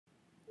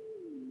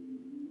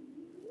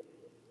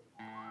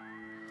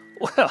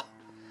Well,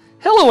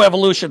 hello,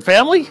 Evolution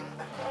family.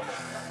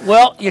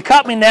 Well, you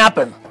caught me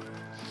napping.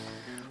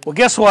 Well,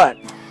 guess what?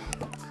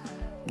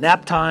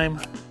 Nap time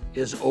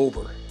is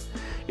over.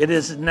 It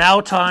is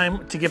now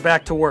time to get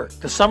back to work.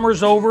 The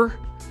summer's over.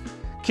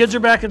 Kids are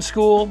back in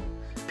school.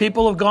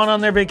 People have gone on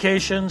their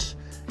vacations.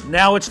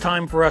 Now it's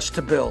time for us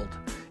to build.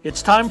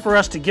 It's time for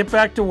us to get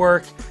back to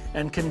work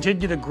and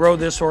continue to grow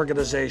this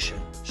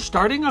organization.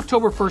 Starting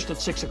October 1st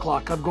at 6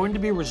 o'clock, I'm going to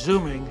be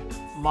resuming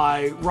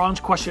my Ron's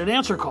question and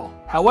answer call.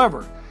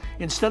 However,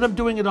 instead of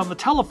doing it on the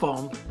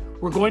telephone,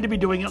 we're going to be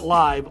doing it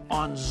live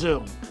on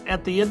Zoom.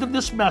 At the end of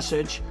this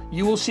message,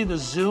 you will see the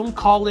Zoom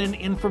call-in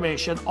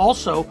information.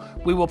 Also,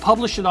 we will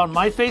publish it on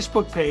my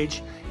Facebook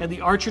page and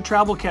the Archer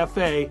Travel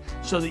Cafe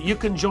so that you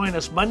can join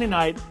us Monday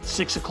night,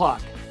 6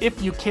 o'clock.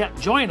 If you can't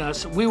join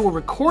us, we will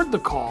record the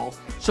call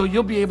so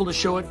you'll be able to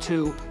show it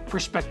to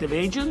prospective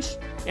agents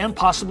and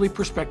possibly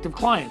prospective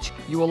clients.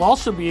 You will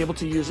also be able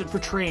to use it for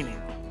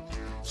training.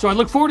 So I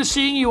look forward to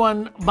seeing you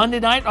on Monday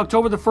night,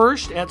 October the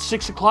 1st at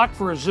 6 o'clock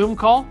for a Zoom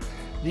call.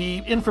 The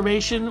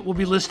information will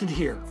be listed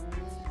here.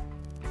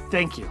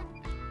 Thank you.